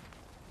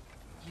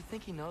 You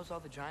think he knows all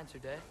the giants are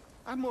dead?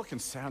 I'm more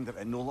concerned that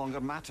it no longer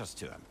matters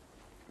to him.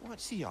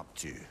 What's he up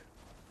to?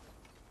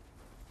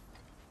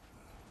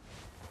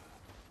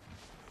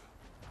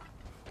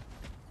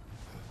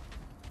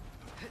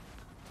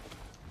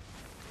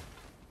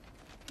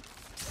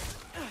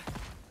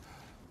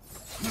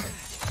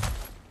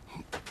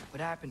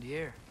 What happened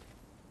here?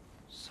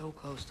 So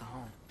close to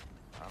home.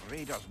 Our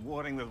raiders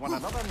warring with one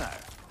another now.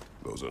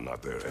 Those are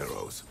not their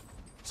arrows.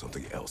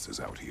 Something else is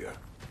out here.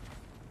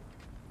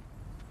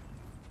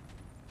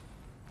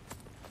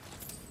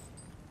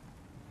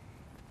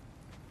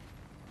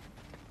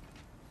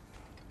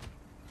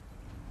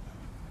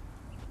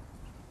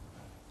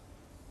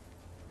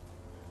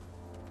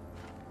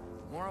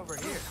 More over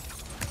here.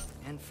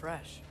 And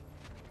fresh.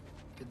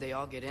 Did they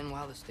all get in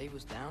while the state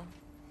was down?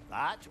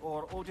 That,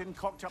 or Odin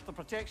cocked up the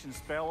protection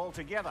spell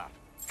altogether.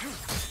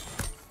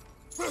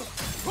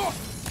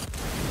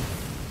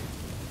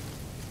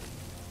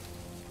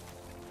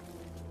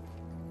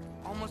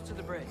 Almost to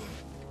the bridge.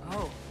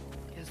 Oh,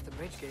 guess the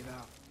bridge gave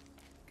out.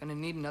 Gonna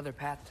need another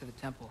path to the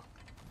temple.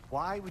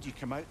 Why would you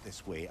come out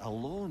this way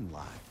alone,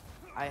 lad?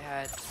 I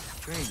had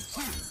dreams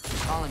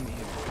calling me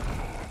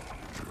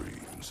here.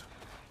 Dreams.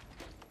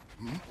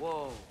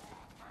 Whoa,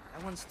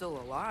 that one's still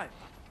alive.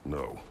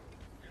 No.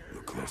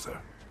 Look closer.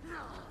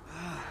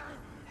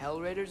 Hell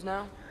Raiders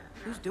now?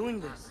 Who's doing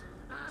this?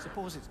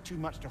 Suppose it's too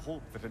much to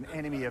hope that an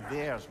enemy of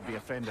theirs would be a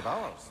friend of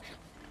ours.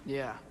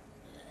 Yeah,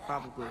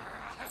 probably.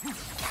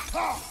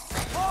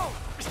 Oh!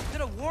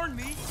 Could have warned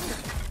me!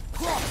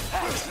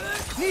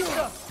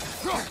 Nista!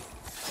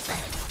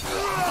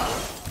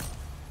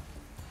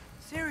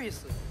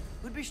 Seriously,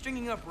 who'd be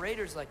stringing up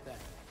raiders like that?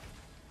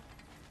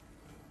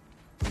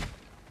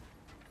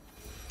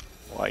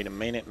 Wait a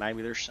minute,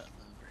 maybe there's something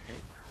over here.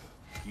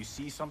 You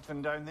see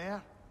something down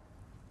there?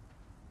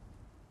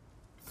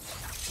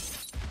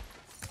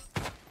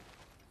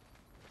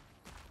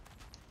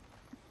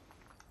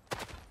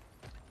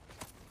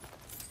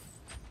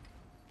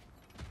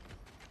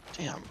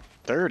 Damn,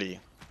 30?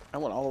 I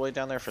went all the way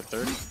down there for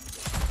 30?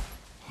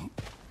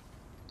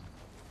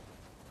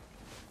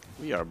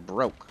 We are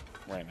broke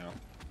right now.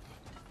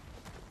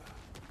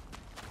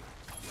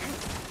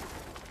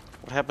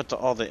 What happened to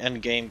all the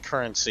end-game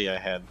currency I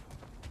had?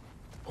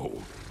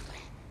 Hold.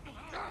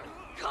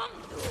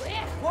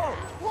 Whoa!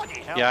 What the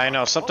hell? Yeah, I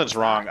know, something's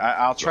wrong.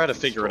 I'll try to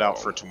figure it out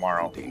for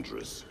tomorrow.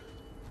 Dangerous.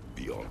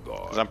 Be on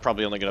guard. Because I'm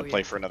probably only going to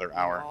play for another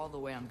hour. All the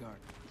way on guard.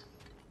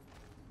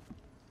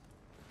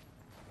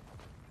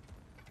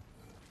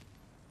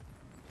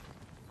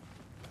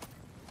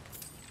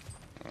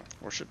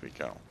 Where should we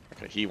go?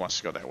 Okay, he wants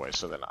to go that way,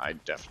 so then I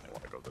definitely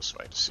want to go this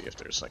way to see if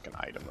there's like an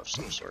item of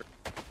some sort.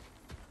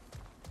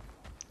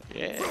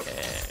 Yeah.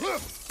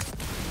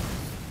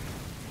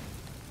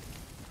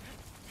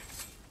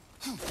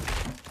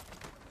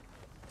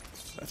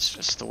 That's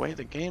just the way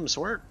the games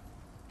work.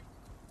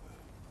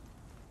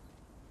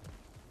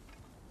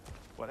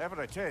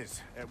 Whatever it is,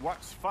 it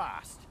works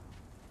fast.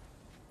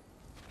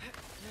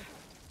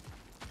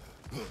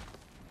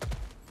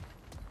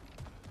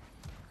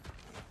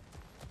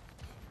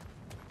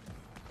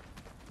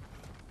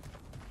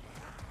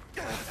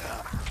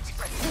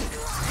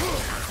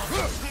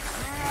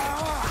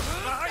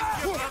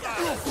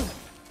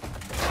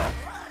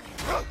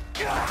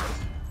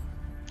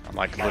 I'm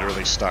like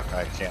literally stuck.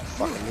 I can't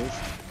fucking move.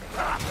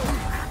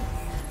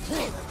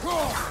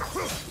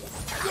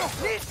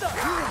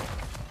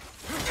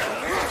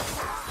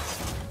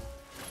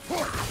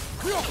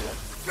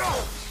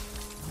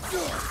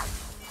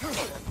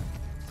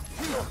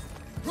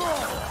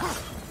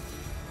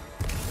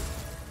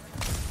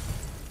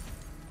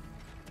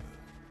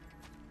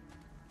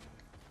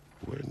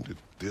 When did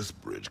this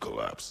bridge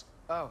collapse?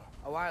 Oh,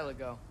 a while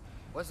ago.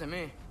 Wasn't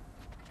me.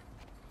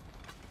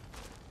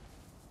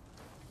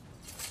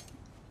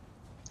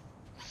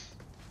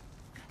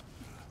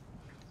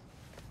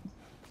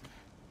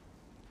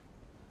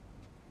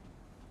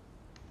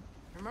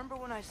 Remember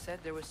when I said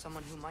there was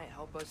someone who might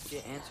help us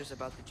get answers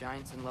about the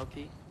giants and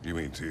Loki? You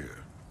mean Tyr,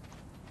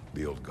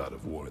 the old god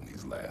of war in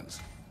these lands,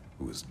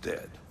 who is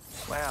dead?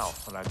 Well,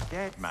 for a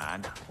dead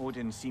man,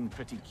 Odin seemed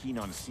pretty keen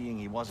on seeing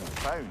he wasn't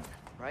found.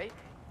 Right?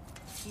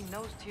 He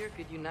knows Tyr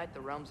could unite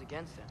the realms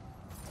against him.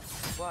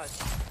 Plus,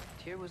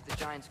 Tyr was the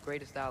giants'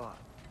 greatest ally.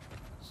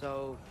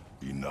 So...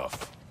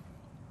 Enough.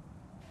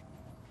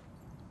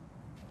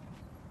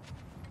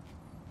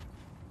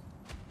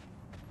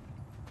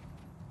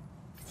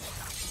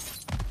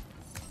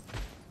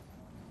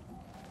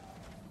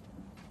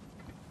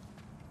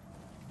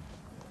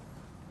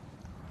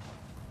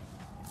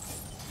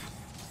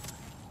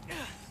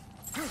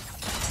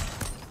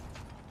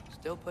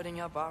 Still putting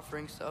up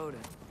offerings to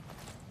Odin.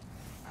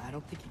 I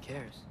don't think he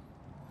cares.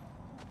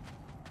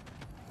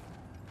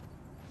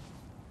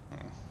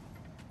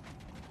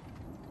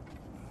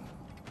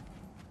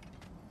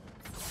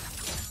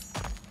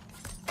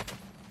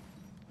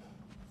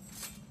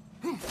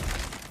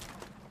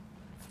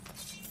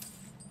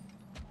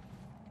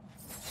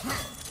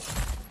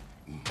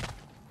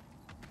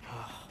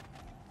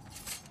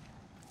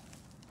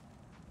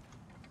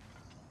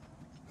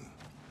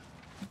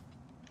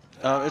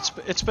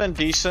 It's been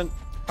decent.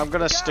 I'm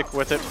gonna stick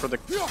with it for the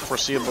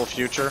foreseeable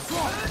future.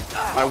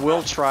 I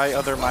will try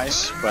other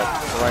mice, but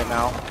for right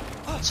now,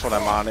 that's what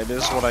I'm on. It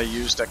is what I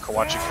used at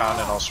KawachiCon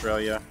in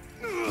Australia.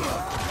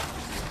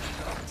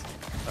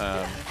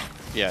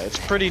 Yeah, it's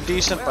pretty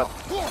decent, but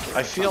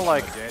I feel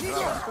like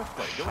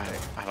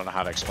I don't know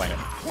how to explain it.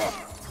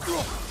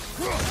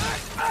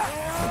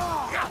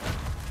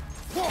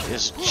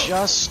 Is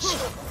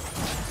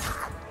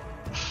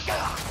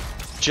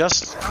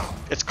just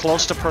it's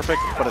close to perfect,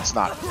 but it's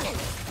not.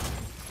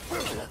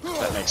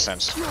 That makes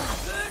sense.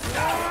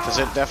 Because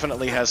it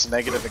definitely has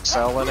negative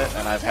Excel in it,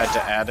 and I've had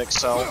to add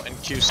Excel in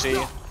QC.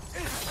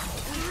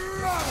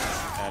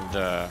 And,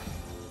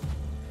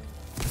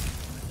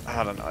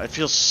 I don't know. It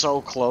feels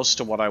so close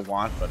to what I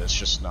want, but it's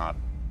just not.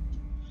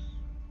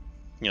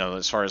 You know,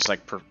 as far as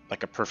like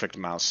a perfect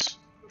mouse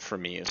for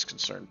me is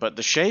concerned. But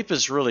the shape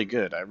is really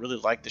good. I really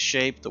like the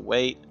shape, the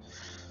weight.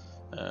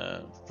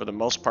 For the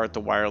most part,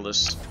 the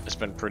wireless has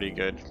been pretty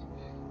good.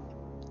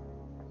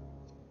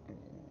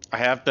 I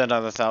have been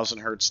on the 1000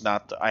 hertz.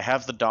 I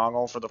have the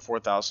dongle for the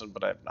 4000,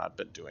 but I've not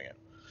been doing it.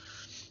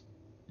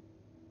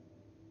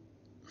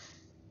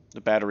 The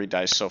battery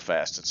dies so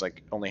fast. It's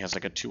like only has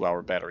like a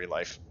 2-hour battery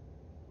life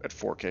at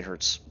 4K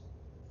hertz.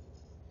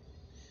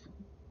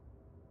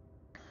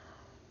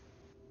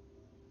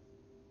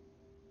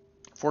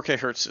 .4K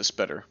hertz is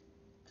better.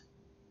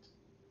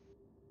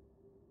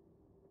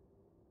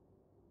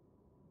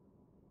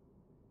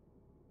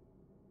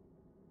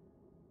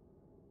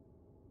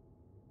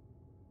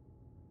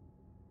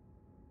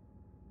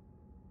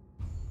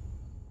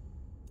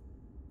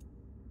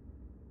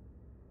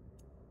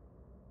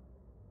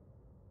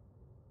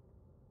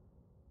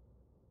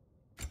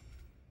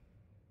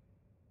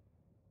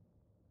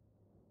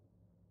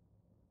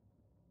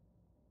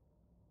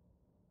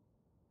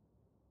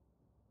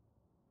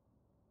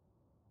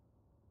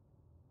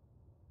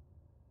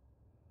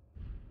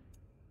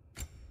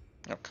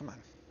 Oh, come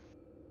on.